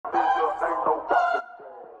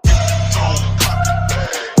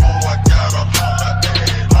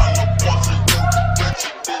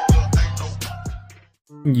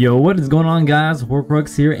Yo, what is going on, guys?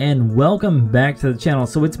 Hoarcrux here and welcome back to the channel.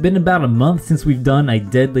 So it's been about a month since we've done a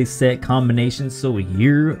deadly set combination, so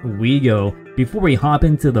here we go. Before we hop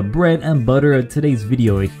into the bread and butter of today's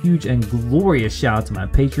video, a huge and glorious shout out to my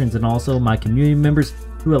patrons and also my community members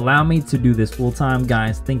who allow me to do this full time.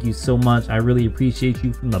 Guys, thank you so much. I really appreciate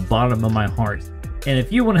you from the bottom of my heart. And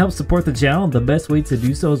if you want to help support the channel, the best way to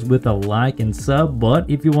do so is with a like and sub. But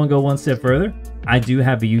if you want to go one step further, I do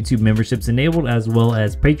have the YouTube memberships enabled, as well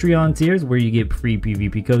as Patreon tiers where you get free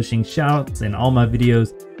PvP coaching, shoutouts, and all my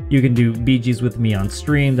videos. You can do BGs with me on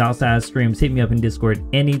streams, outside of streams. Hit me up in Discord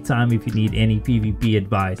anytime if you need any PvP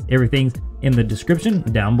advice. Everything's in the description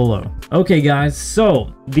down below. Okay guys,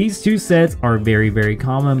 so these two sets are very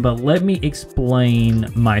common, but let me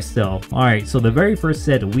explain myself. All right, so the very first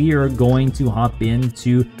set we are going to hop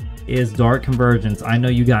into is Dark Convergence. I know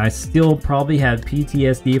you guys still probably have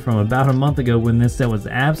PTSD from about a month ago when this set was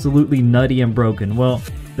absolutely nutty and broken. Well,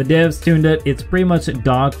 the devs tuned it. It's pretty much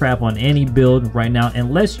dog crap on any build right now,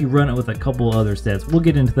 unless you run it with a couple other sets. We'll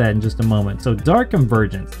get into that in just a moment. So Dark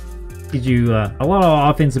Convergence gives you a lot of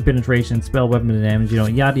offensive penetration, spell weapon damage, you know,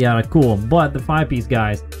 yada yada, cool. But the 5-piece,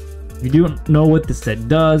 guys, if you don't know what this set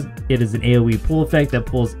does, it is an AoE pull effect that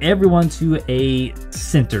pulls everyone to a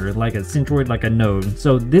center, like a centroid, like a node.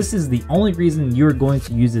 So this is the only reason you're going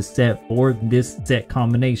to use this set for this set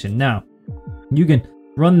combination. Now, you can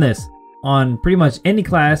run this on pretty much any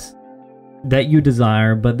class that you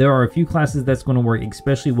desire, but there are a few classes that's going to work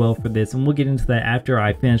especially well for this, and we'll get into that after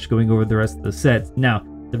I finish going over the rest of the sets. Now,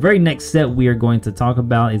 the very next set we are going to talk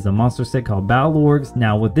about is a monster set called Battle Orgs.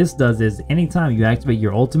 Now, what this does is anytime you activate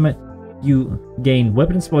your ultimate, you gain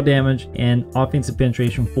weapon and spell damage and offensive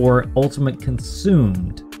penetration for ultimate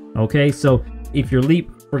consumed. Okay, so if your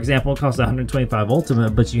leap, for example, costs 125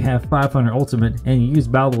 ultimate, but you have 500 ultimate and you use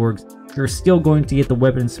Battle Orgs, you're still going to get the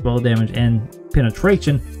weapon and spell damage and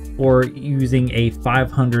penetration for using a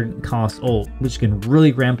 500 cost ult, which can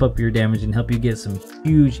really ramp up your damage and help you get some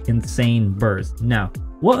huge, insane bursts. Now,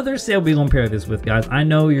 what other set are we gonna pair this with, guys? I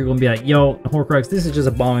know you're gonna be like, yo, Hoarcrux, this is just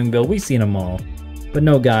a bombing build. We've seen them all. But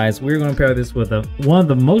no, guys, we're going to pair this with one of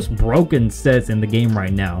the most broken sets in the game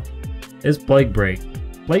right now. It's Plague Break.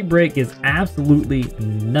 Plague Break is absolutely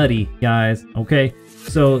nutty, guys. Okay,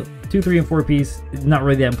 so 2, 3, and 4 piece is not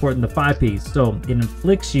really that important. The 5 piece, so it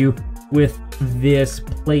inflicts you with this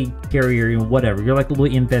plague carrier and whatever. You're like a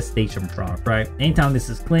little infestation proc, right? Anytime this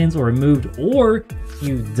is cleansed or removed or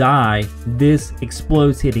you die, this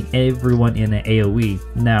explodes, hitting everyone in an AoE.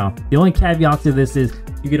 Now, the only caveat to this is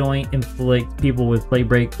you can only inflict people with Plague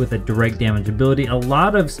Break with a direct damage ability. A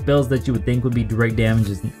lot of spells that you would think would be direct damage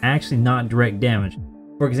is actually not direct damage.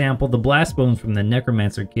 For example, the Blast Bones from the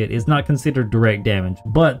Necromancer kit is not considered direct damage,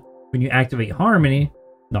 but when you activate Harmony,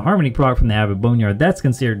 the Harmony proc from the Avid Boneyard, that's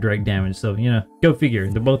considered direct damage. So, you know, go figure.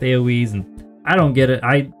 They're both AoEs, and I don't get it.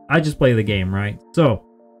 I just play the game, right? So,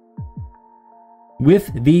 with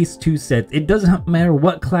these two sets, it doesn't matter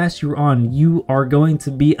what class you're on, you are going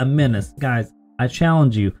to be a menace. Guys, I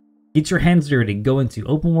challenge you, get your hands dirty, go into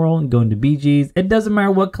open world, go into BGs. It doesn't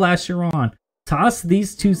matter what class you're on. Toss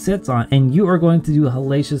these two sets on and you are going to do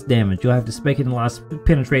hellacious damage. You'll have to spec in a lot of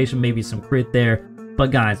penetration, maybe some crit there. But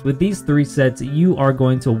guys, with these 3 sets, you are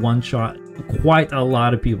going to one-shot quite a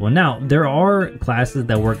lot of people. Now, there are classes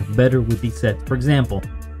that work better with these sets. For example,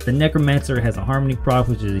 the Necromancer has a Harmony proc,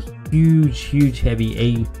 which is a huge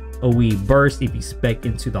heavy AoE burst if you spec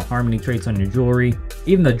into the Harmony traits on your jewelry.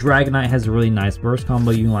 Even the Dragon Knight has a really nice burst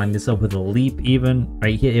combo. You can line this up with a leap even,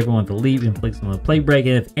 right? Hit everyone with a leap, inflicts them with a Plague Break,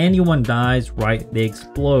 and if anyone dies, right, they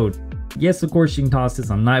explode. Yes, of course, you can toss this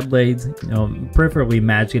on Nightblades, you know, preferably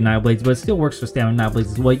Magic Nightblades, but it still works for Stamina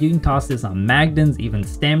Nightblades as well. You can toss this on Magdans, even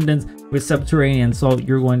Stamdans. With Subterranean Assault,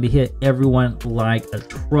 you're going to hit everyone like a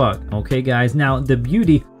truck. Okay, guys? Now, the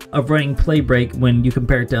beauty of running Plague Break when you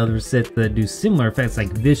compare it to other sets that do similar effects like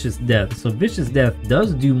Vicious Death. So Vicious Death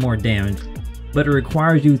does do more damage, but it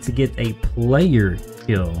requires you to get a player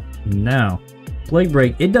kill. Now, Plague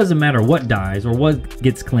Break, it doesn't matter what dies or what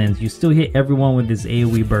gets cleansed, you still hit everyone with this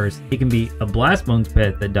AoE burst. It can be a Blast Bones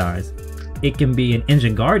pet that dies. It can be an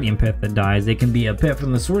Engine Guardian pet that dies. It can be a pet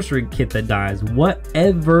from the Sorcery kit that dies.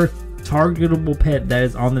 Whatever targetable pet that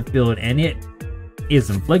is on the field and it is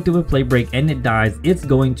inflicted with Plague Break and it dies, it's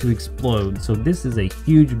going to explode. So this is a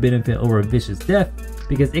huge benefit over a Vicious Death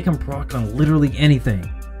because it can proc on literally anything.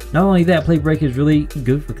 Not only that, Plague Break is really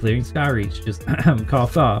good for clearing Skyreach. Just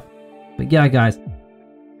cough. But yeah, guys,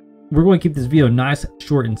 we're going to keep this video nice,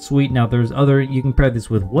 short, and sweet. Now, there's other, you can pair this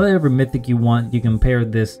with whatever mythic you want. You can pair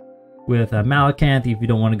this with Malacanth. If you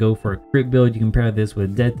don't want to go for a crit build, you can pair this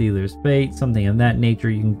with Death Dealer's Fate, something of that nature.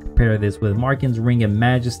 You can pair this with Markin's Ring of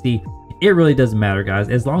Majesty. It really doesn't matter, guys.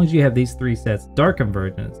 As long as you have these 3 sets, Dark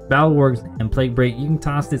Convergence, Battle Works, and Plague Break, you can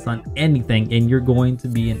toss this on anything and you're going to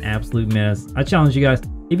be an absolute menace. I challenge you guys,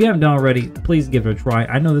 if you haven't done already, please give it a try.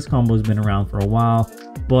 I know this combo has been around for a while,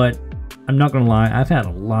 but I'm not gonna lie, I've had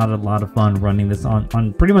a lot of fun running this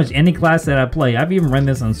on pretty much any class that I play. I've even run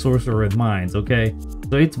this on Sorcerer with Mines, okay?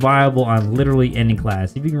 So it's viable on literally any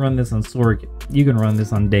class. If you can run this on Sorc, you can run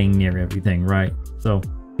this on dang near everything, right? So,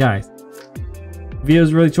 guys, video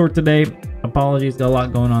is really short today. Apologies, got a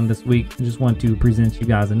lot going on this week. I just want to present you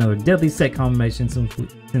guys another deadly set combination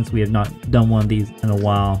since we have not done one of these in a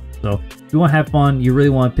while. So if you want to have fun, you really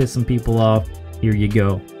want to piss some people off, here you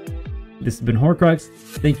go. This has been Hoarcrux.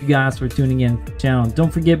 Thank you guys for tuning in to the channel.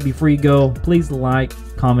 Don't forget, before you go, please like,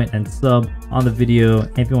 comment, and sub on the video.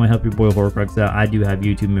 And if you want to help your boy Hoarcrux out, I do have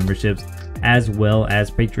YouTube memberships as well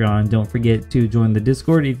as Patreon. Don't forget to join the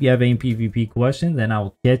Discord if you have any PvP questions, and I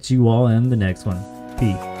will catch you all in the next one.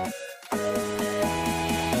 Peace.